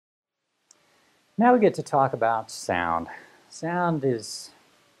Now we get to talk about sound. Sound is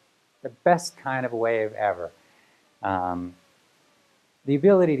the best kind of wave ever. The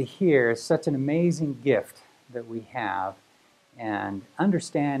ability to hear is such an amazing gift that we have, and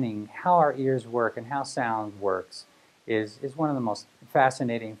understanding how our ears work and how sound works is one of the most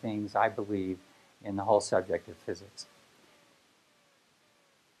fascinating things, I believe, in the whole subject of physics.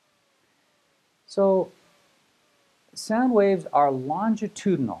 So, sound waves are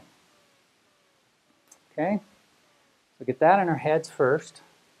longitudinal. Okay? So get that in our heads first.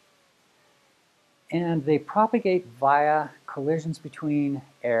 And they propagate via collisions between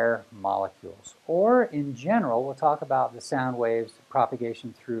air molecules. Or in general, we'll talk about the sound waves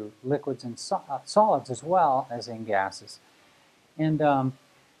propagation through liquids and solids as well as in gases. And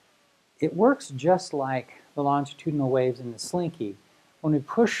it works just like the longitudinal waves in the slinky. When we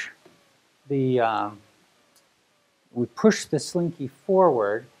push the slinky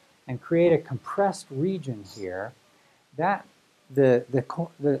forward and create a compressed region here, that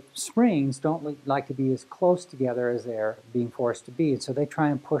the springs don't like to be as close together as they're being forced to be, and so they try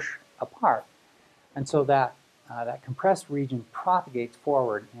and push apart. And so that compressed region propagates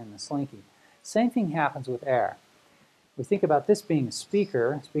forward in the slinky. Same thing happens with air. We think about this being a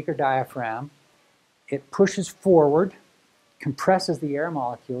speaker diaphragm. It pushes forward, compresses the air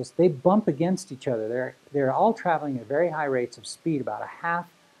molecules. They bump against each other. They're all traveling at very high rates of speed, about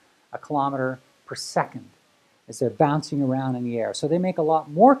a kilometer per second, as they're bouncing around in the air. So they make a lot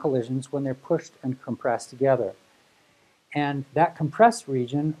more collisions when they're pushed and compressed together. And that compressed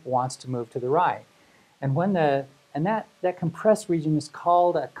region wants to move to the right. And when that compressed region is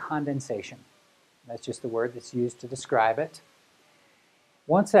called a condensation. That's just the word that's used to describe it.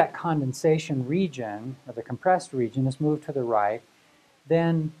 Once that condensation region, or the compressed region, is moved to the right,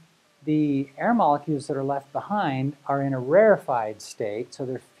 then the air molecules that are left behind are in a rarefied state, so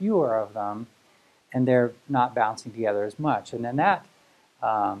there are fewer of them, and they're not bouncing together as much. And then that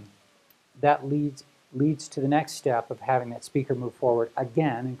leads to the next step of having that speaker move forward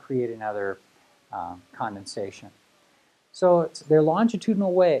again and create another condensation. So they're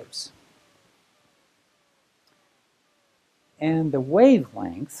longitudinal waves. And the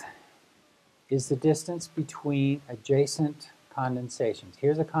wavelength is the distance between adjacent condensations.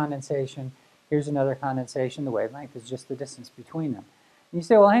 Here's a condensation, here's another condensation. The wavelength is just the distance between them. And you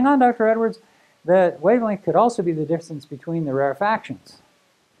say, well, hang on, Dr. Edwards, the wavelength could also be the distance between the rarefactions.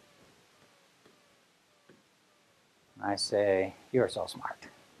 I say, you're so smart.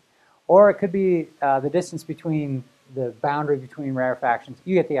 Or it could be the distance between the boundary between rarefactions.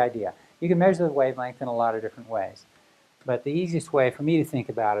 You get the idea. You can measure the wavelength in a lot of different ways. But the easiest way for me to think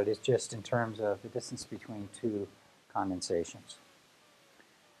about it is just in terms of the distance between two condensations.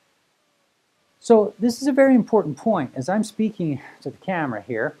 So this is a very important point. As I'm speaking to the camera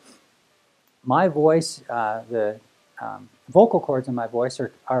here, my voice, the vocal cords in my voice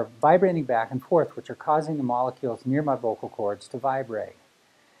are vibrating back and forth, which are causing the molecules near my vocal cords to vibrate.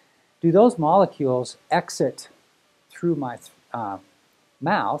 Do those molecules exit through my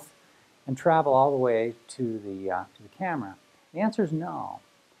mouth and travel all the way to the camera? The answer is no.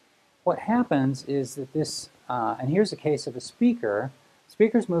 What happens is that this, and here's a case of a speaker. The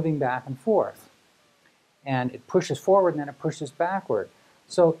speaker's moving back and forth. And it pushes forward and then it pushes backward.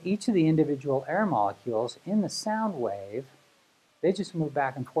 So each of the individual air molecules in the sound wave, they just move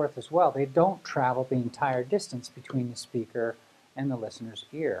back and forth as well. They don't travel the entire distance between the speaker and the listener's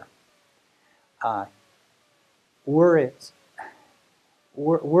ear. Were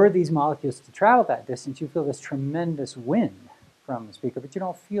these molecules to travel that distance, you feel this tremendous wind from the speaker, but you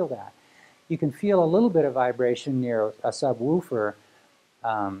don't feel that. You can feel a little bit of vibration near a subwoofer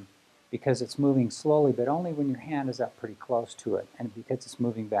because it's moving slowly, but only when your hand is up pretty close to it, and because it's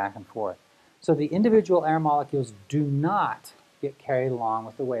moving back and forth. So the individual air molecules do not get carried along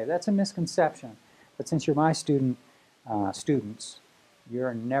with the wave. That's a misconception. But since you're my students,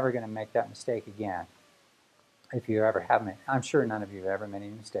 you're never going to make that mistake again. If you ever have made, I'm sure none of you have ever made any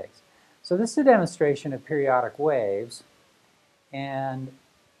mistakes. So this is a demonstration of periodic waves, and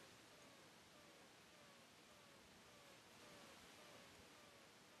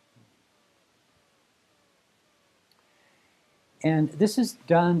this is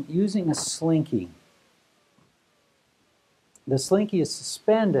done using a slinky. The slinky is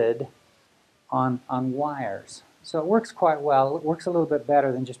suspended on wires. So it works quite well. It works a little bit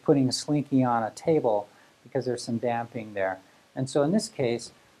better than just putting a slinky on a table because there's some damping there. And so in this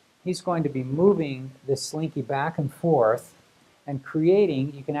case, he's going to be moving this slinky back and forth and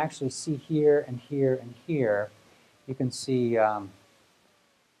creating, you can actually see here and here and here, you can see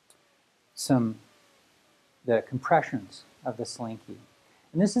the compressions of the slinky.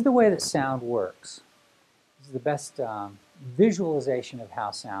 And this is the way that sound works. This is the best visualization of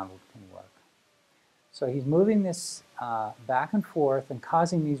how sound can work. So he's moving this back and forth and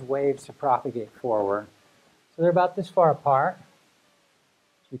causing these waves to propagate forward. So they're about this far apart,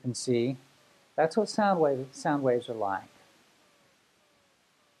 as you can see. That's what sound waves are like.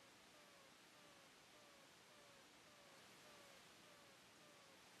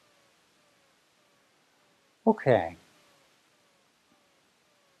 Okay.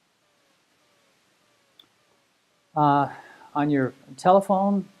 On your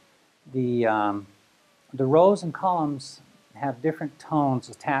telephone, the rows and columns have different tones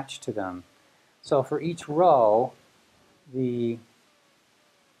attached to them. So for each row, so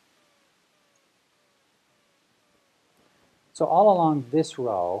all along this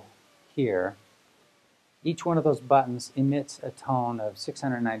row here, each one of those buttons emits a tone of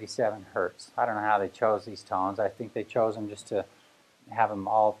 697 hertz. I don't know how they chose these tones. I think they chose them just to have them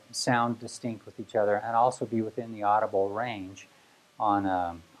all sound distinct with each other and also be within the audible range on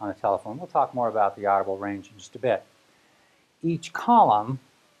a telephone. We'll talk more about the audible range in just a bit. Each column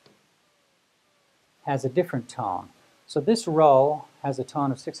has a different tone. So this row has a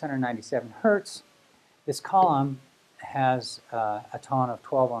tone of 697 hertz. This column has a tone of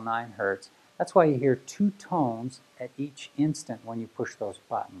 1209 hertz. That's why you hear two tones at each instant when you push those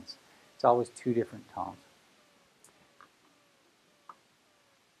buttons. It's always two different tones.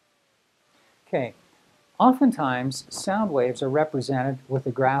 Okay, oftentimes sound waves are represented with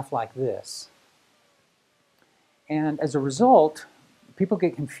a graph like this. And as a result, people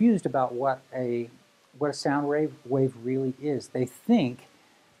get confused about what a sound wave really is. They think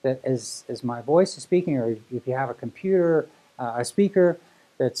that as my voice is speaking, or if you have a computer, a speaker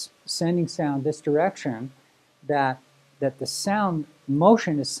that's sending sound this direction, that the sound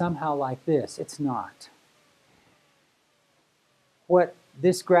motion is somehow like this. It's not. What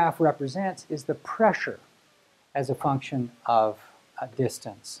this graph represents is the pressure as a function of a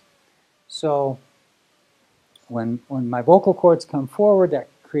distance. So when my vocal cords come forward, that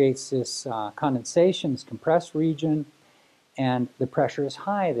creates this condensation, this compressed region, and the pressure is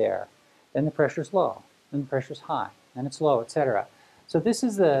high there. Then the pressure is low, then the pressure is high, then it's low, etc. So this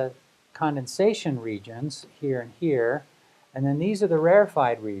is the condensation regions here and here, and then these are the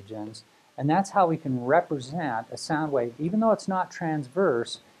rarefied regions, and that's how we can represent a sound wave. Even though it's not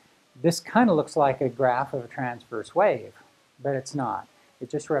transverse, this kind of looks like a graph of a transverse wave, but it's not. It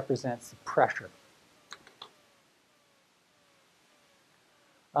just represents the pressure.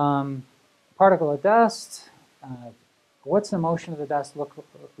 Particle of dust, what's the motion of the dust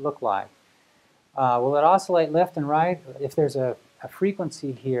look like? Will it oscillate left and right? If there's a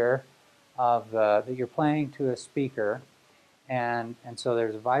frequency here that you're playing to a speaker, and so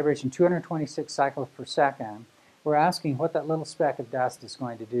there's a vibration 226 cycles per second, we're asking what that little speck of dust is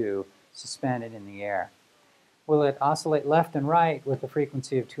going to do suspended in the air. Will it oscillate left and right with a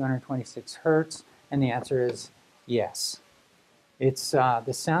frequency of 226 hertz? And the answer is yes. It's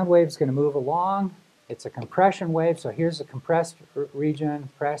the sound wave is going to move along. It's a compression wave, so here's a compressed region,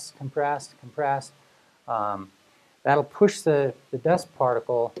 press, compressed, compressed. That'll push the dust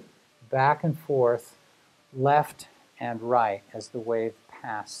particle back and forth, left and right as the wave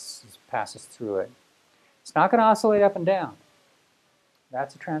passes through it. It's not going to oscillate up and down.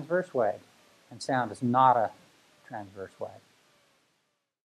 That's a transverse wave, and sound is not a transverse wave.